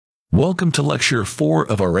Welcome to Lecture 4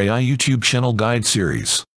 of our AI YouTube channel guide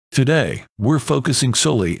series. Today, we're focusing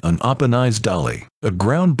solely on OpenAI's DALL-E, a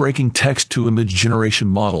groundbreaking text-to-image generation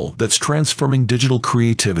model that's transforming digital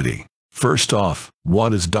creativity. First off,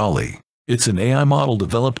 what is DALL-E? It's an AI model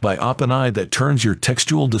developed by OpenAI that turns your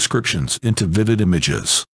textual descriptions into vivid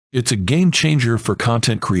images. It's a game-changer for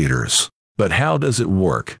content creators. But how does it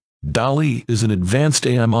work? DALL-E is an advanced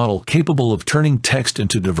AI model capable of turning text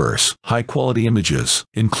into diverse, high-quality images,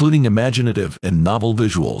 including imaginative and novel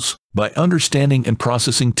visuals, by understanding and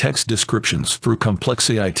processing text descriptions through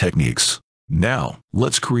complex AI techniques. Now,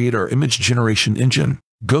 let's create our image generation engine.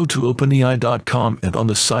 Go to openai.com and on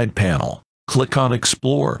the side panel, click on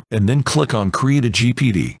Explore and then click on Create a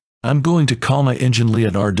GPT. I'm going to call my engine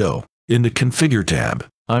Leonardo. In the Configure tab,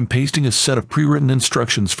 I'm pasting a set of pre-written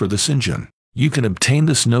instructions for this engine. You can obtain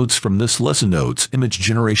this notes from this lesson notes image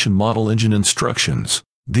generation model engine instructions.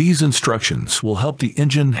 These instructions will help the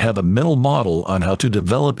engine have a mental model on how to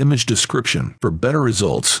develop image description for better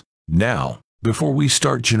results. Now, before we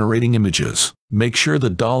start generating images, make sure the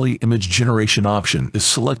DALL-E image generation option is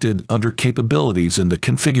selected under Capabilities in the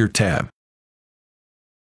Configure tab.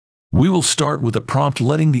 We will start with a prompt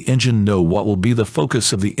letting the engine know what will be the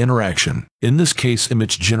focus of the interaction, in this case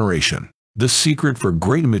image generation. The secret for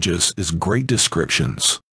great images is great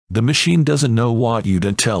descriptions. The machine doesn't know what you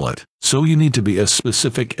didn't tell it, so you need to be as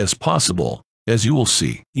specific as possible. As you will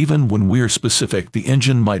see, even when we're specific, the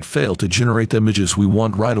engine might fail to generate the images we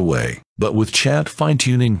want right away. But with chat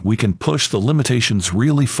fine-tuning, we can push the limitations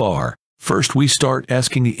really far. First, we start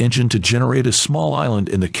asking the engine to generate a small island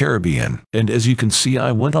in the Caribbean, and as you can see,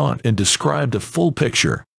 I went on and described a full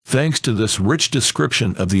picture. Thanks to this rich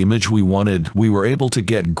description of the image we wanted, we were able to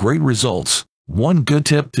get great results. One good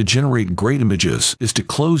tip to generate great images is to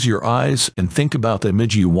close your eyes and think about the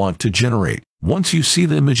image you want to generate. Once you see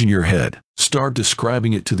the image in your head, start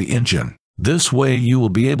describing it to the engine. This way you will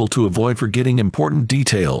be able to avoid forgetting important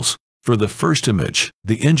details. For the first image,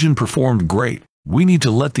 the engine performed great. We need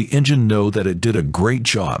to let the engine know that it did a great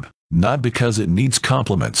job, not because it needs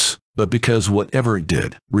compliments, but because whatever it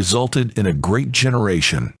did resulted in a great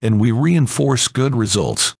generation, and we reinforce good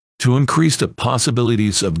results to increase the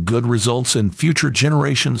possibilities of good results in future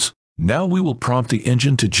generations. Now we will prompt the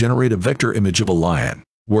engine to generate a vector image of a lion,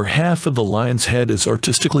 where half of the lion's head is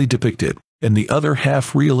artistically depicted and the other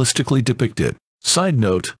half realistically depicted. Side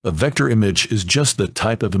note, a vector image is just the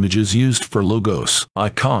type of images used for logos,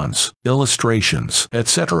 icons, illustrations,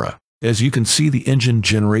 etc. As you can see, the engine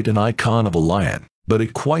generate an icon of a lion, but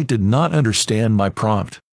it quite did not understand my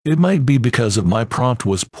prompt. It might be because of my prompt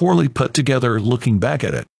was poorly put together. Looking back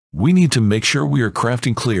at it, we need to make sure we are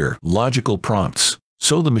crafting clear, logical prompts,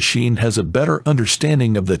 so the machine has a better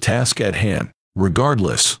understanding of the task at hand.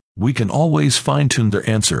 Regardless, we can always fine-tune their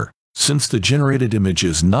answer. Since the generated image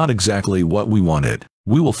is not exactly what we wanted,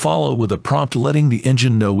 we will follow with a prompt letting the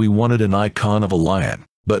engine know we wanted an icon of a lion,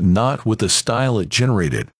 but not with the style it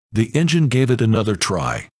generated. The engine gave it another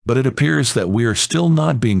try, but it appears that we are still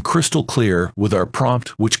not being crystal clear with our prompt,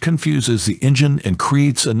 which confuses the engine and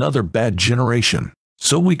creates another bad generation.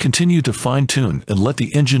 So we continue to fine-tune and let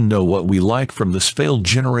the engine know what we like from this failed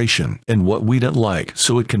generation and what we didn't like,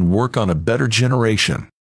 so it can work on a better generation.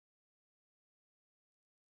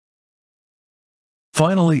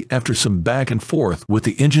 Finally, after some back and forth with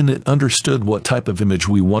the engine, it understood what type of image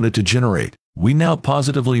we wanted to generate. We now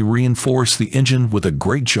positively reinforce the engine with a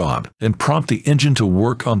great job and prompt the engine to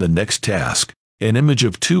work on the next task. An image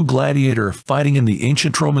of two gladiators fighting in the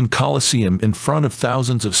ancient Roman Colosseum in front of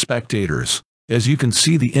thousands of spectators. As you can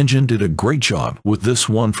see, the engine did a great job with this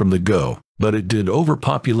one from the go, but it did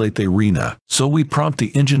overpopulate the arena, so we prompt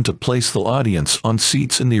the engine to place the audience on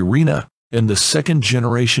seats in the arena, and the second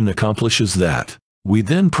generation accomplishes that. We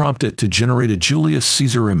then prompt it to generate a Julius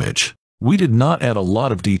Caesar image. We did not add a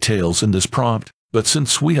lot of details in this prompt, but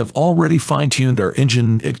since we have already fine-tuned our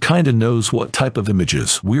engine, it kinda knows what type of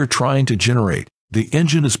images we are trying to generate. The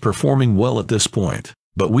engine is performing well at this point,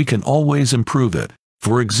 but we can always improve it.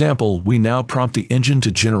 For example, we now prompt the engine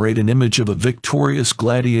to generate an image of a victorious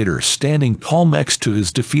gladiator standing tall next to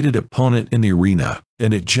his defeated opponent in the arena,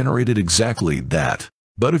 and it generated exactly that.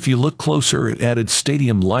 But if you look closer, it added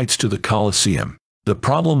stadium lights to the Colosseum. The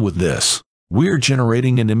problem with this, we're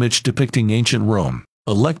generating an image depicting ancient Rome.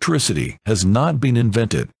 Electricity has not been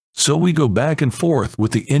invented, so we go back and forth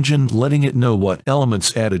with the engine, letting it know what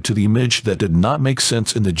elements added to the image that did not make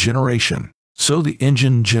sense in the generation. So the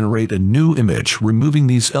engine generate a new image removing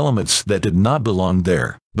these elements that did not belong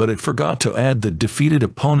there, but it forgot to add the defeated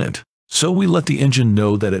opponent. So we let the engine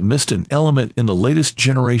know that it missed an element in the latest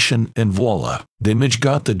generation, and voila, the image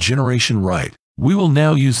got the generation right. We will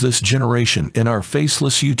now use this generation in our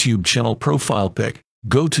faceless YouTube channel profile pic.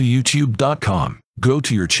 Go to youtube.com, go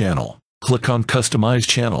to your channel, click on Customize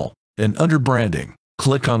Channel, and under Branding,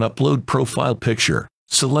 click on Upload Profile Picture.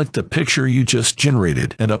 Select the picture you just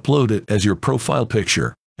generated and upload it as your profile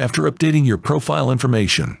picture. After updating your profile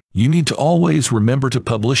information, you need to always remember to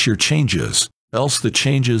publish your changes, else the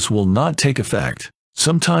changes will not take effect.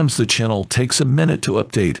 Sometimes the channel takes a minute to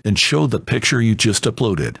update and show the picture you just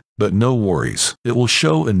uploaded, but no worries, it will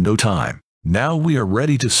show in no time. Now we are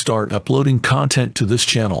ready to start uploading content to this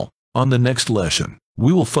channel. On the next lesson,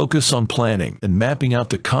 we will focus on planning and mapping out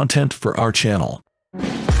the content for our channel.